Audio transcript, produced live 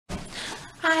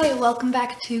Hi, welcome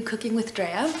back to Cooking with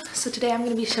Drea. So today I'm going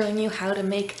to be showing you how to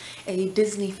make a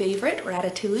Disney favorite,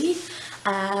 Ratatouille.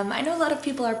 I know a lot of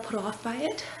people are put off by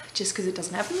it just because it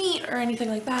doesn't have meat or anything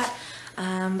like that,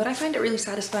 but I find it really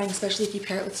satisfying, especially if you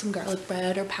pair it with some garlic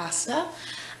bread or pasta.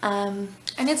 And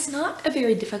it's not a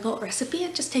very difficult recipe,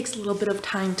 it just takes a little bit of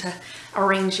time to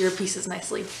arrange your pieces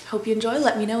nicely. Hope you enjoy,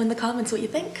 let me know in the comments what you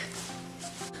think.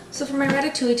 So for my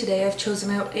ratatouille today, I've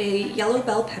chosen out a yellow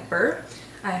bell pepper.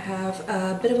 I have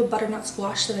a bit of a butternut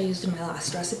squash that I used in my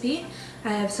last recipe. I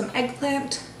have some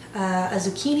eggplant, a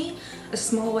zucchini, a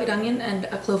small white onion, and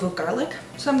a clove of garlic.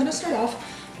 So I'm going to start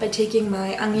off by taking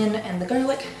my onion and the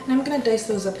garlic, and I'm going to dice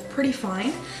those up pretty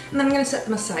fine, and then I'm going to set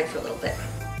them aside for a little bit.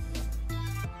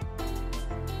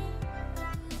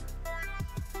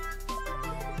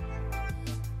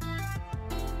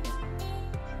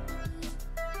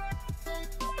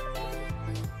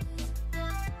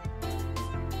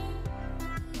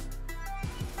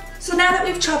 So now that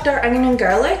we've chopped our onion and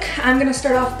garlic, I'm going to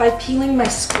start off by peeling my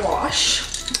squash.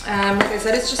 Like I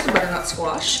said, it's just a butternut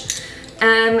squash.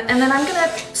 And then I'm going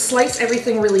to slice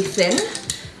everything really thin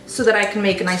so that I can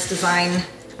make a nice design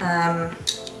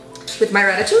with my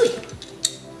ratatouille.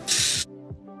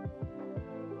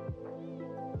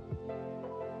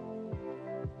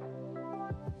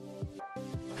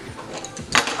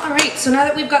 Alright, so now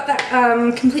that we've got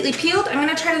that completely peeled, I'm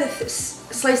going to try to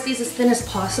slice these as thin as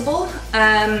possible.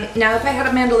 Now if I had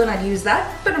a mandolin I'd use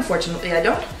that, but unfortunately I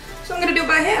don't, so I'm going to do it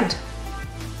by hand.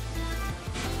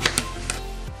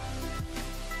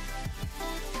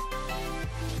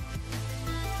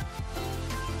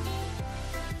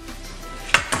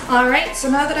 Alright, so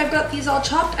now that I've got these all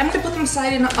chopped, I'm going to put them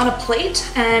aside on a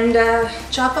plate and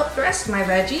chop up the rest of my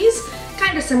veggies,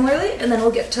 kind of similarly, and then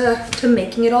we'll get to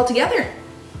making it all together.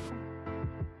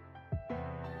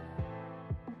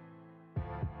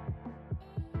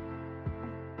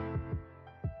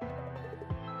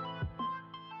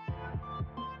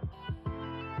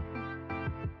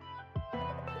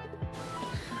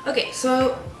 Okay,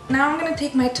 so now I'm going to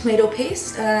take my tomato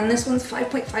paste, and this one's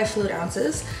 5.5 fluid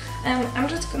ounces, and I'm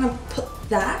just going to put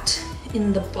that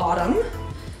in the bottom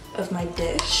of my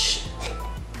dish,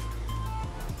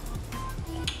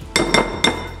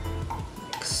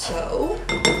 like so,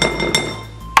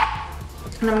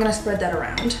 and I'm going to spread that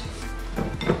around.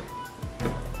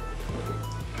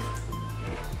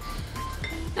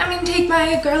 I'm going to take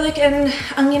my garlic and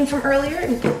onion from earlier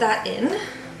and put that in.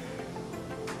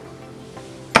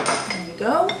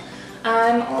 Go.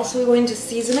 I'm also going to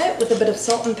season it with a bit of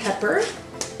salt and pepper.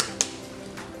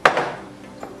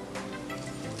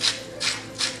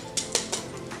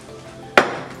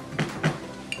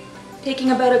 Taking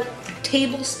about a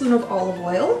tablespoon of olive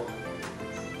oil.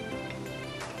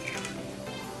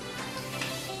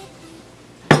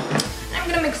 I'm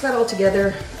going to mix that all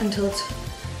together until it's,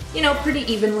 you know, pretty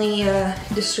evenly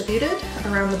distributed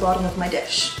around the bottom of my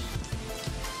dish.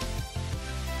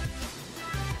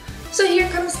 So here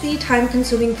comes the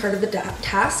time-consuming part of the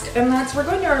task, and that's we're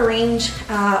going to arrange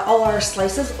all our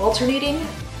slices alternating,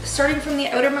 starting from the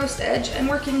outermost edge and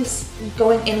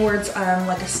going inwards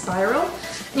like a spiral.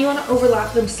 And you want to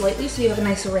overlap them slightly so you have a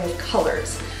nice array of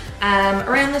colors.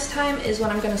 Around this time is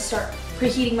when I'm going to start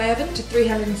preheating my oven to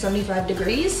 375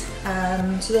 degrees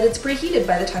so that it's preheated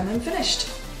by the time I'm finished.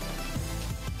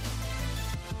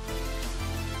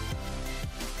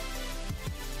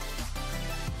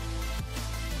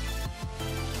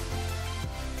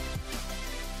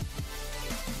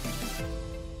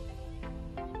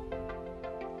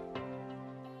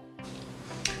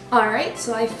 Alright,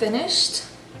 so I finished.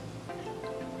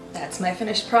 That's my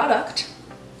finished product.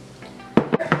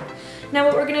 Now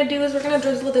what we're going to do is we're going to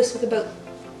drizzle this with about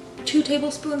 2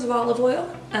 tablespoons of olive oil,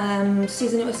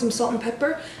 season it with some salt and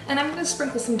pepper, and I'm going to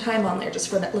sprinkle some thyme on there just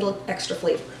for that little extra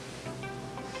flavor.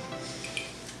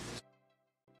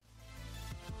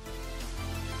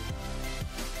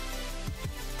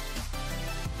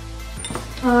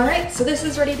 Alright, so this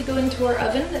is ready to go into our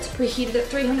oven that's preheated at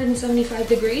 375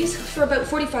 degrees for about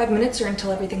 45 minutes or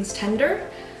until everything's tender,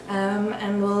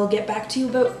 and we'll get back to you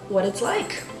about what it's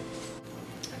like.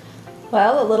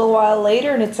 Well, a little while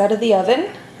later and it's out of the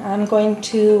oven. I'm going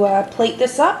to plate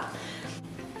this up.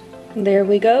 There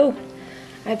we go.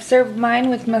 I've served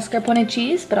mine with mascarpone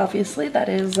cheese, but obviously that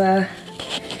is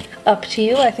up to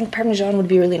you. I think Parmesan would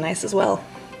be really nice as well.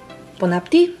 Bon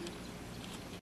appetit!